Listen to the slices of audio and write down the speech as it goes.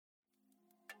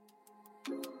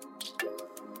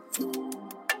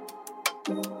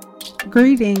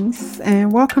Greetings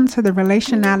and welcome to the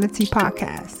Relationality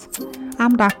Podcast.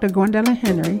 I'm Dr. Gwendolyn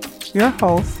Henry, your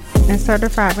host and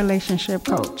certified relationship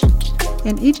coach.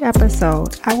 In each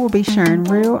episode, I will be sharing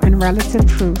real and relative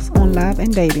truths on love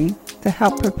and dating to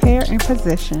help prepare and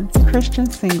position Christian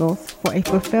singles for a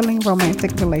fulfilling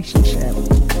romantic relationship.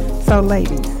 So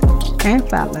ladies and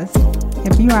fellas,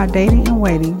 if you are dating and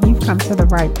waiting, you've come to the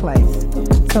right place.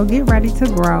 So get ready to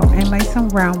grow and lay some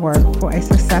groundwork for a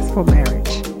successful marriage.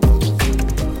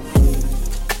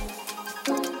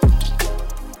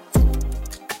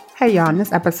 Hey y'all, in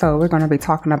this episode, we're going to be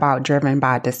talking about driven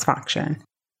by dysfunction.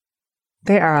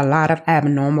 There are a lot of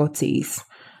abnormalities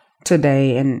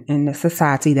today in the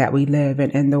society that we live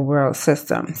in the world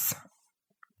systems.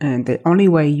 And the only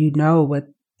way you know what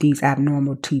these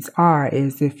abnormalities are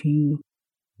is if you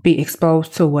be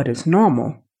exposed to what is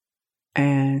normal.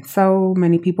 And so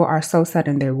many people are so set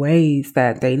in their ways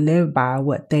that they live by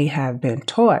what they have been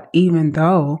taught, even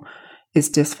though it's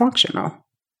dysfunctional.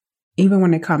 Even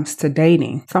when it comes to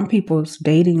dating, some people's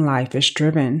dating life is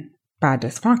driven by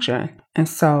dysfunction. And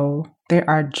so there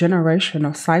are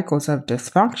generational cycles of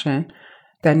dysfunction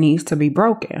that needs to be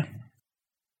broken.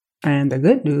 And the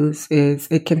good news is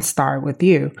it can start with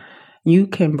you. You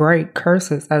can break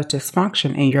curses of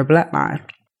dysfunction in your bloodline.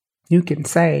 You can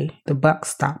say, the buck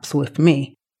stops with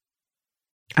me.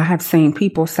 I have seen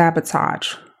people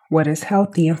sabotage what is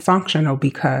healthy and functional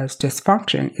because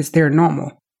dysfunction is their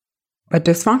normal. But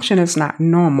dysfunction is not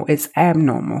normal, it's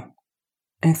abnormal.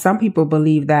 And some people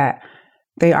believe that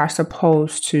they are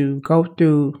supposed to go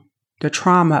through the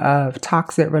trauma of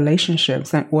toxic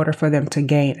relationships in order for them to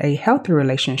gain a healthy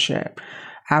relationship.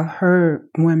 I've heard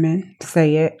women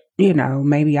say it,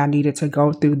 maybe I needed to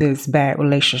go through this bad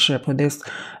relationship or this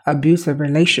abusive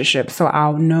relationship so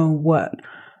I'll know what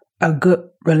a good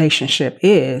relationship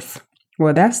is.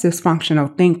 Well, that's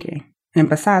dysfunctional thinking. And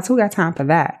besides, who got time for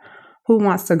that? Who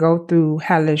wants to go through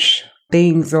hellish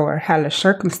things or hellish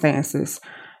circumstances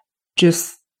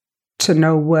just to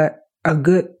know what a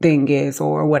good thing is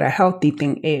or what a healthy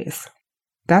thing is?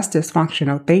 That's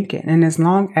dysfunctional thinking. And as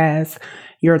long as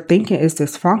your thinking is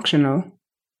dysfunctional,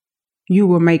 you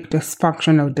will make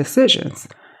dysfunctional decisions.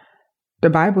 The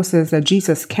Bible says that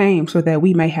Jesus came so that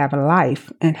we may have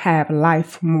life and have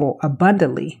life more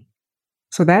abundantly.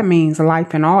 So that means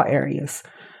life in all areas.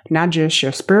 Not just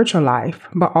your spiritual life,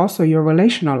 but also your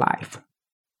relational life.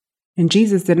 And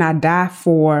Jesus did not die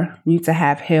for you to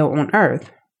have hell on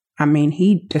earth.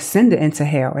 He descended into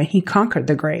hell and he conquered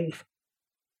the grave.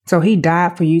 So he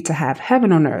died for you to have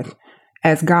heaven on earth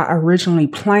as God originally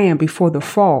planned before the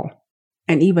fall.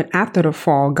 And even after the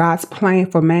fall, God's plan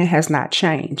for man has not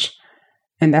changed.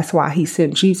 And that's why he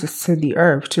sent Jesus to the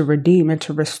earth to redeem and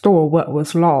to restore what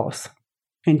was lost.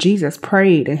 And Jesus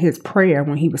prayed in his prayer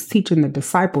when he was teaching the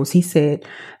disciples, he said,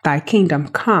 "Thy kingdom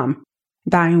come,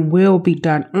 thine will be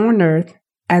done on earth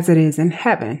as it is in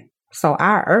heaven." So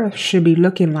our earth should be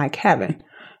looking like heaven.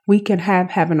 We can have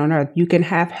heaven on earth. You can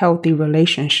have healthy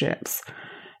relationships.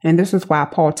 And this is why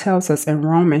Paul tells us in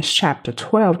Romans chapter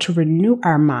 12 to renew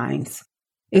our minds.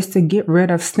 It's to get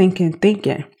rid of stinking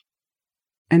thinking.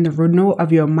 And the renewal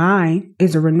of your mind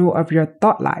is a renewal of your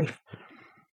thought life.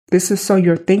 This is so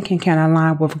your thinking can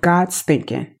align with God's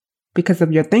thinking. Because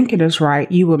if your thinking is right,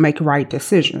 you will make right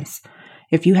decisions.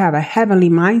 If you have a heavenly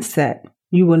mindset,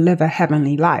 you will live a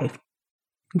heavenly life.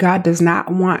 God does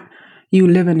not want you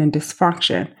living in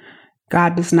dysfunction.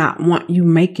 God does not want you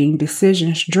making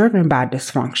decisions driven by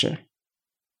dysfunction.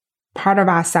 Part of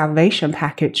our salvation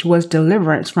package was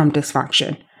deliverance from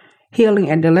dysfunction. Healing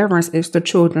and deliverance is the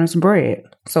children's bread.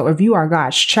 So if you are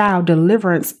God's child,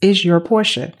 deliverance is your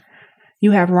portion.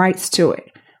 You have rights to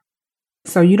it.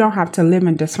 So you don't have to live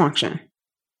in dysfunction.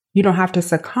 You don't have to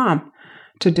succumb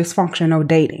to dysfunctional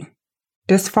dating.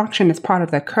 Dysfunction is part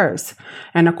of the curse.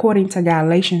 And according to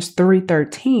Galatians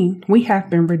 3:13, we have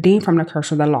been redeemed from the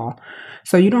curse of the law.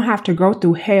 So you don't have to go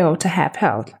through hell to have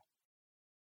health.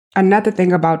 Another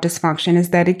thing about dysfunction is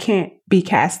that it can't be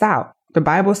cast out. The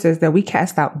Bible says that we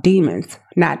cast out demons,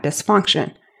 not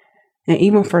dysfunction. And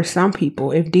even for some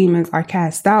people, if demons are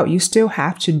cast out, you still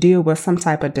have to deal with some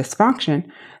type of dysfunction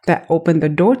that opened the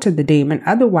door to the demon.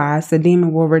 Otherwise, the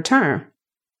demon will return.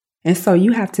 And so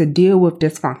you have to deal with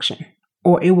dysfunction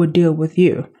or it will deal with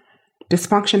you.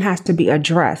 Dysfunction has to be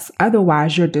addressed.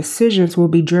 Otherwise, your decisions will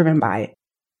be driven by it.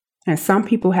 And some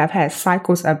people have had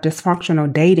cycles of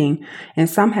dysfunctional dating and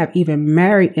some have even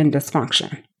married in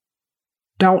dysfunction.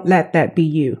 Don't let that be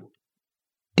you.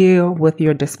 Deal with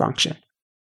your dysfunction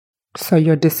so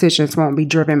your decisions won't be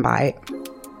driven by it.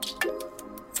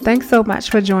 Thanks so much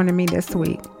for joining me this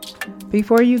week.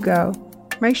 Before you go,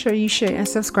 make sure you share and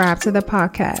subscribe to the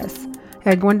podcast.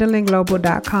 at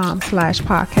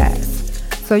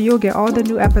gwendolynglobal.com/podcast. So you'll get all the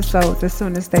new episodes as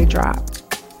soon as they drop.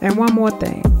 And one more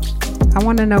thing, I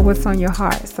want to know what's on your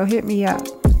heart, so hit me up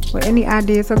with any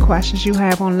ideas or questions you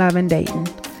have on love and dating.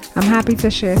 I'm happy to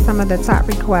share some of the top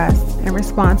requests and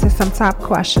respond to some top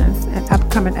questions in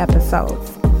upcoming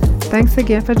episodes. Thanks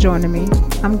again for joining me.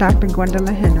 I'm Dr.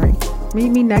 Gwendolyn Henry. Meet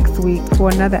me next week for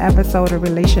another episode of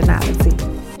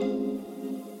Relationality.